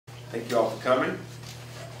Thank you all for coming.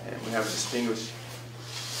 And we have a distinguished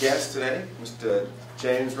guest today, Mr.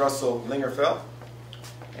 James Russell Lingerfelt.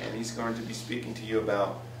 And he's going to be speaking to you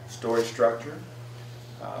about story structure,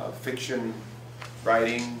 fiction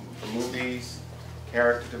writing for movies,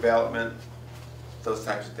 character development, those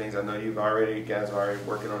types of things. I know you guys are already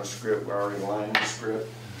working on a script. We're already lining the script.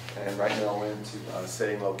 And right now we're into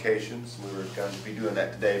setting locations. We were going to be doing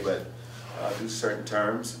that today, but do certain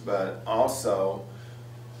terms. But also,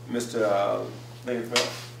 Mr.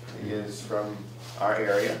 Lingerfelt, he is from our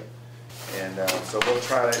area. And so we'll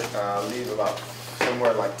try to leave about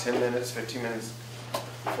somewhere like 10 minutes, 15 minutes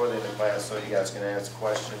before the end of class so you guys can ask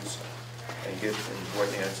questions and get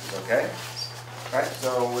important answers, okay? All right,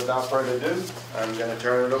 so without further ado, I'm going to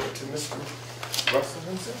turn it over to Mr. Russell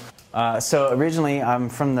himself. So originally, I'm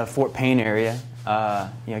from the Fort Payne area. I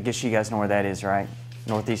guess you guys know where that is, right?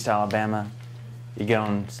 Northeast Alabama. You get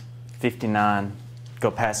on 59,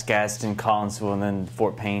 go past Gadsden, Collinsville, and then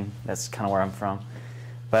Fort Payne. That's kind of where I'm from.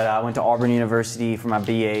 But I went to Auburn University for my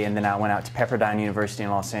BA, and then I went out to Pepperdine University in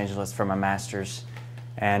Los Angeles for my master's.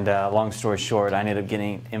 And long story short, I ended up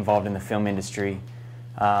getting involved in the film industry.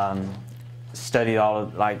 Studied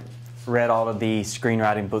read all of the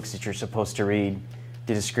screenwriting books that you're supposed to read.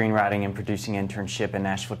 Did a screenwriting and producing internship in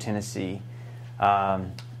Nashville, Tennessee.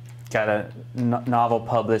 Got a novel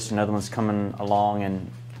published, another one's coming along, and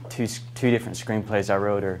two different screenplays I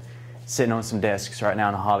wrote are sitting on some desks right now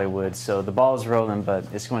in Hollywood. So the ball's rolling, but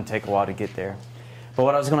it's going to take a while to get there. But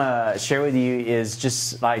what I was going to share with you is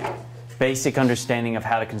just like basic understanding of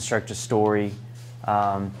how to construct a story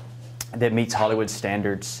that meets Hollywood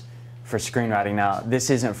standards for screenwriting. Now, this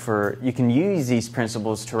isn't for, you can use these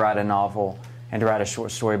principles to write a novel and to write a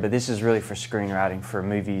short story, but this is really for screenwriting for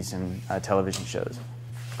movies and television shows.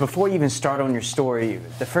 Before you even start on your story,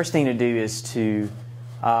 the first thing to do is to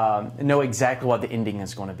know exactly what the ending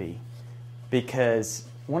is going to be. Because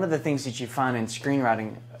one of the things that you find in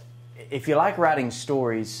screenwriting, if you like writing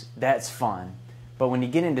stories, that's fun. But when you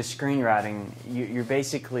get into screenwriting, you're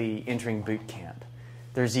basically entering boot camp.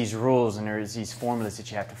 There's these rules and there's these formulas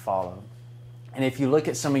that you have to follow. And if you look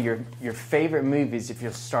at some of your favorite movies, if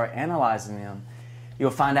you'll start analyzing them,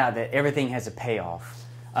 you'll find out that everything has a payoff.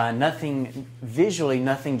 Visually,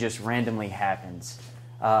 nothing just randomly happens.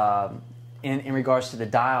 In regards to the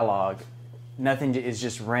dialogue, nothing is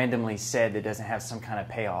just randomly said that doesn't have some kind of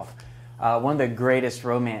payoff. One of the greatest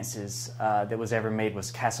romances that was ever made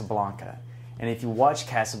was Casablanca. And if you watch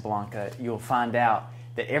Casablanca, you'll find out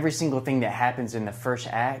that every single thing that happens in the first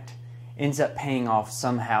act ends up paying off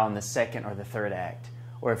somehow in the second or the third act.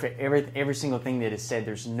 Or if every single thing that is said,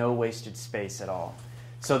 there's no wasted space at all.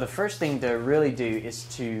 So the first thing to really do is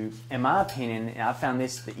to, in my opinion, and I found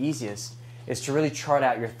this the easiest, is to really chart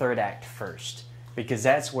out your third act first. Because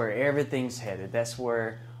that's where everything's headed. That's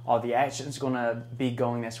where all the action's going to be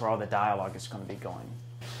going. That's where all the dialogue is going to be going.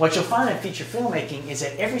 What you'll find in feature filmmaking is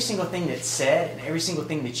that every single thing that's said and every single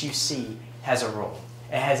thing that you see has a role.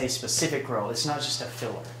 It has a specific role. It's not just a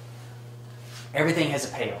filler. Everything has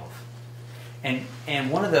a payoff.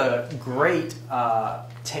 And one of the great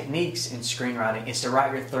techniques in screenwriting is to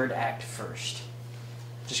write your third act first.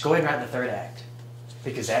 Just go ahead and write the third act,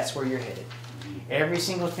 because that's where you're headed. Every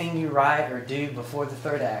single thing you write or do before the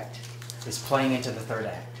third act is playing into the third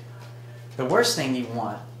act. The worst thing you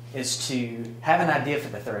want is to have an idea for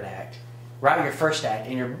the third act, write your first act,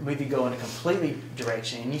 and your movie go in a completely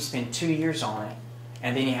direction, and you spend 2 years on it,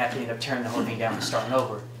 and then you have to end up tearing the whole thing down and starting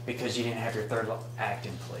over because you didn't have your third act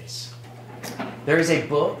in place. There is a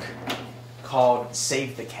book called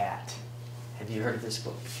Save the Cat. Have you heard of this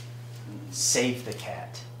book? Save the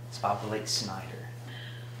Cat. It's by Blake Snyder.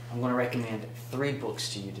 I'm going to recommend 3 books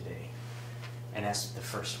to you today, and that's the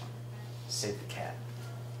first one, Save the Cat.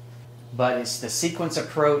 But it's the sequence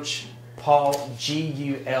approach, Paul,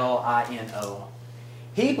 G-U-L-I-N-O.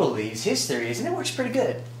 He believes, his theory is, and it works pretty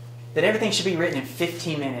good, that everything should be written in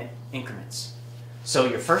 15-minute increments. So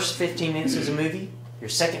your first 15 minutes is a movie, your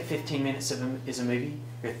second 15 minutes is a movie,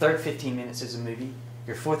 your third 15 minutes is a movie,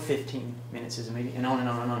 your fourth 15 minutes is a movie, and on and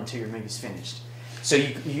on and on until your movie's finished. So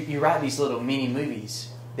you write these little mini movies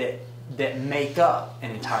that make up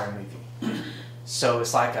an entire movie. So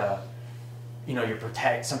it's like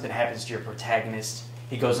something happens to your protagonist,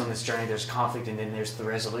 he goes on this journey, there's conflict, and then there's the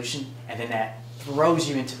resolution, and then that throws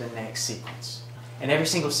you into the next sequence. And every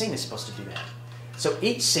single scene is supposed to do that. So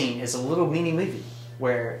each scene is a little mini movie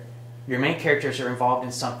where your main characters are involved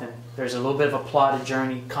in something, there's a little bit of a plot, a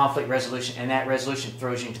journey, conflict resolution, and that resolution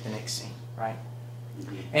throws you into the next scene, right?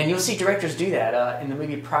 And you'll see directors do that. In the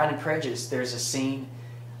movie Pride and Prejudice, there's a scene,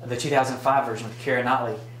 the 2005 version with Keira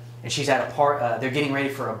Knightley, and she's at a they're getting ready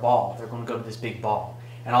for a ball. They're going to go to this big ball.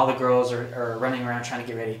 and all the girls are running around trying to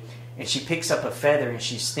get ready. And she picks up a feather, and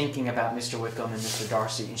she's thinking about Mr. Wickham and Mr.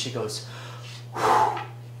 Darcy, and she goes, whew,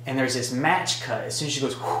 and there's this match cut. As soon as she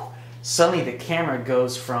goes, whew, suddenly the camera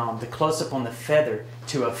goes from the close-up on the feather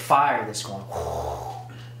to a fire that's going,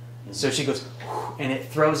 whew. So she goes, whew, and it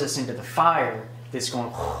throws us into the fire that's going,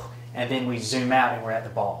 whew, and then we zoom out and we're at the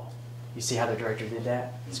ball. You see how the director did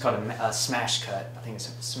that? It's called a smash cut. I think it's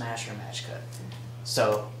a smash or match cut.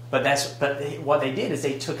 So, but what they did is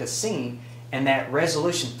they took a scene, and that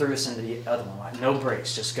resolution threw us into the other one. Like, no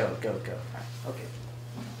breaks, just go, go, go. Right, okay.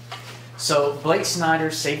 So Blake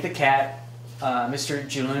Snyder, Save the Cat, Mr.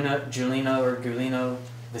 Giulino,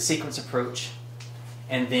 The Sequence Approach,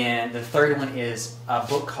 and then the third one is a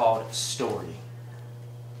book called Story.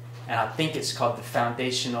 And I think it's called The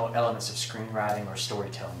Foundational Elements of Screenwriting or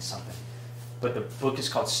Storytelling, something. But the book is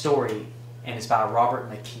called Story, and it's by Robert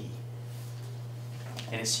McKee.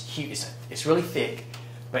 And it's huge. It's really thick,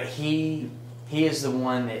 but he is the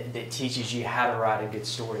one that teaches you how to write a good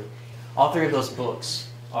story. All three of those books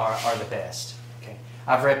are the best. Okay,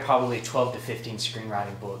 I've read probably 12 to 15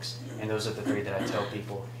 screenwriting books, and those are the three that I tell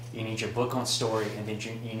people. You need your book on story, and then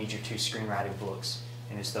you need your 2 screenwriting books,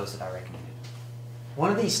 and it's those that I recommend. One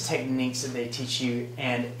of these techniques that they teach you,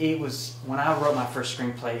 and it was, when I wrote my first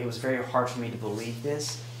screenplay, it was very hard for me to believe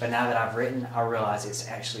this, but now that I've written, I realize it's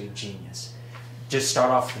actually genius. Just start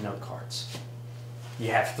off with the note cards.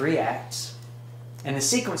 You have 3 acts, and the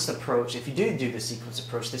sequence approach, if you do the sequence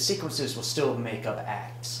approach, the sequences will still make up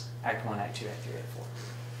acts. Act 1, Act 2, Act 3, Act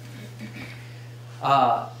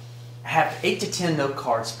 4. Have 8 to 10 note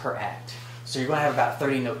cards per act. So you're going to have about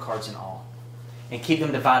 30 note cards in all. And keep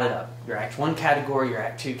them divided up. Your Act 1 category, your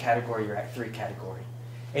Act 2 category, your Act 3 category.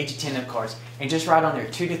 8 to 10 note cards. And just write on there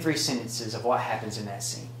 2 to 3 sentences of what happens in that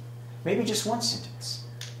scene. Maybe just 1 sentence.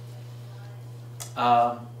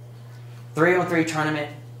 3-on-3 tournament,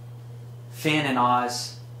 Finn and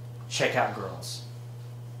Oz check out girls.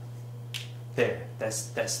 There, that's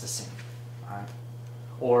the scene. All right?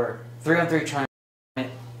 Or 3-on-3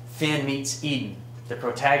 tournament, Finn meets Eden, the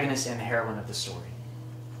protagonist and the heroine of the story.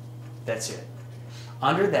 That's it.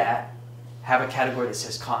 Under that, have a category that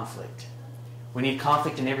says conflict. We need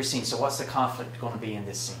conflict in every scene, so what's the conflict going to be in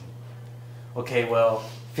this scene? Okay, well,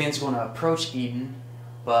 Finn's going to approach Eden,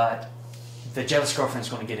 but the jealous girlfriend's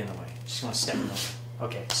going to get in the way. She's going to step in the way.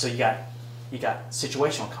 Okay, so you got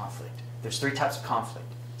situational conflict. There's 3 types of conflict.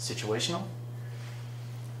 Situational,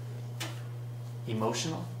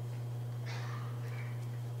 emotional,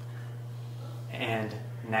 and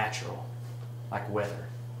natural, like weather.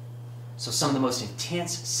 So some of the most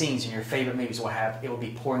intense scenes in your favorite movies it will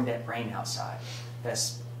be pouring that rain outside.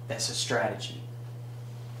 That's a strategy.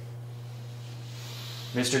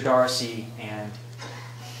 Mr. Darcy and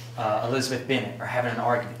Elizabeth Bennet are having an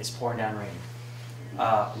argument. It's pouring down rain.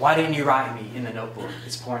 Why didn't you write me in the notebook?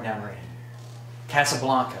 It's pouring down rain.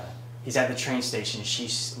 Casablanca, he's at the train station. She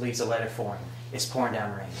leaves a letter for him. It's pouring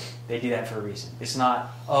down rain. They do that for a reason. It's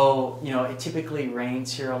not, it typically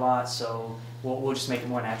rains here a lot, so we'll just make it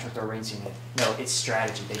more natural, throw rain scene in. No, it's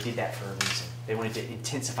strategy. They did that for a reason. They wanted to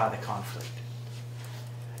intensify the conflict.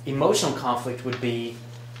 Emotional conflict would be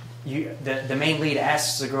the main lead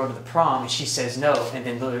asks the girl to the prom, and she says no, and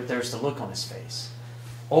then there's the look on his face.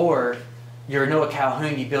 Or you're Noah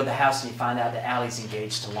Calhoun, you build the house, and you find out that Allie's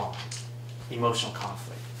engaged to Lon. Emotional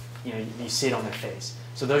conflict. You see it on their face.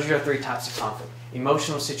 So those are your 3 types of conflict.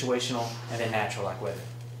 Emotional, situational, and then natural, like weather.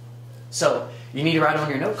 So you need to write on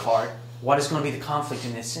your note card what is going to be the conflict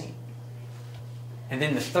in this scene. And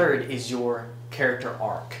then the third is your character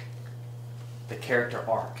arc. The character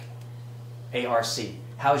arc. A-R-C.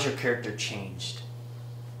 How has your character changed?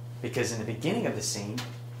 Because in the beginning of the scene,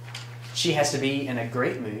 she has to be in a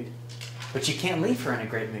great mood, but you can't leave her in a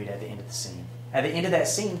great mood at the end of the scene. At the end of that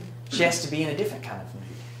scene, she has to be in a different kind of mood.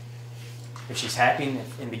 If she's happy in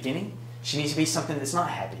the beginning, she needs to be something that's not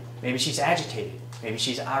happy. Maybe she's agitated. Maybe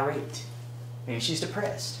she's irate. Maybe she's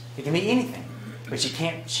depressed. It can be anything, but she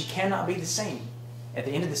cannot be the same at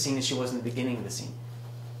the end of the scene as she was in the beginning of the scene.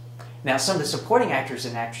 Now, some of the supporting actors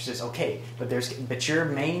and actresses, okay, but your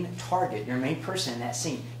main target, your main person in that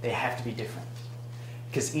scene, they have to be different.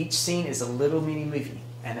 Because each scene is a little mini movie,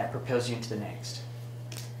 and that propels you into the next.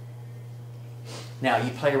 Now, you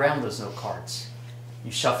play around those note cards.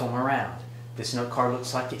 You shuffle them around. This note card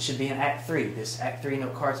looks like it should be in Act 3. This Act 3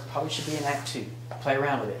 note card probably should be in Act 2. Play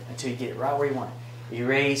around with it until you get it right where you want it.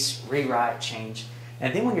 Erase, rewrite, change.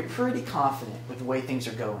 And then when you're pretty confident with the way things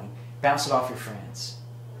are going, bounce it off your friends.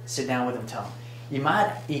 Sit down with them, tell them. You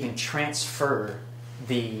might even transfer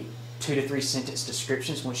the 2 to 3 sentence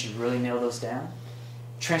descriptions once you really nail those down.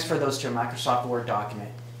 Transfer those to a Microsoft Word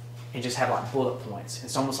document. and just have like bullet points.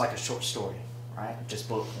 It's almost like a short story, right? Just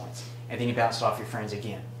bullet points. And then you bounce it off your friends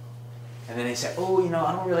again. And then they say, oh,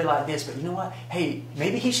 I don't really like this, but you know what? Hey,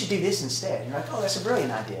 maybe he should do this instead. And you're like, oh, that's a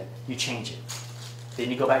brilliant idea. You change it. Then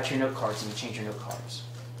you go back to your note cards and you change your note cards.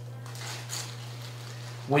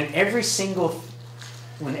 When every single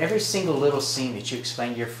little scene that you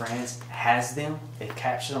explain to your friends has them, it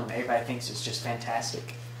captures them, and everybody thinks it's just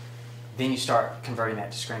fantastic, then you start converting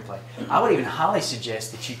that to screenplay. I would even highly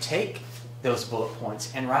suggest that you take those bullet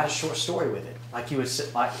points and write a short story with it, like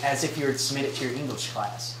as if you would submit it to your English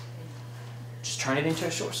class. Just turn it into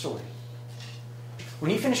a short story.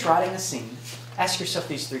 When you finish writing a scene, ask yourself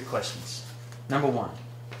these 3 questions. Number 1,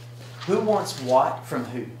 who wants what from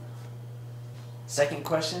who? Second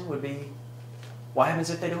question would be, what happens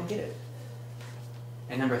if they don't get it?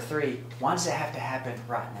 And number 3, why does it have to happen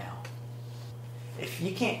right now? If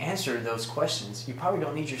you can't answer those questions, you probably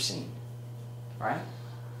don't need your scene, right?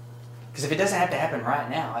 Because if it doesn't have to happen right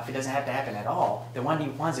now, if it doesn't have to happen at all, then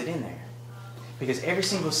why is it in there? Because every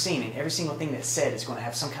single scene and every single thing that's said is going to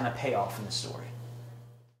have some kind of payoff in the story.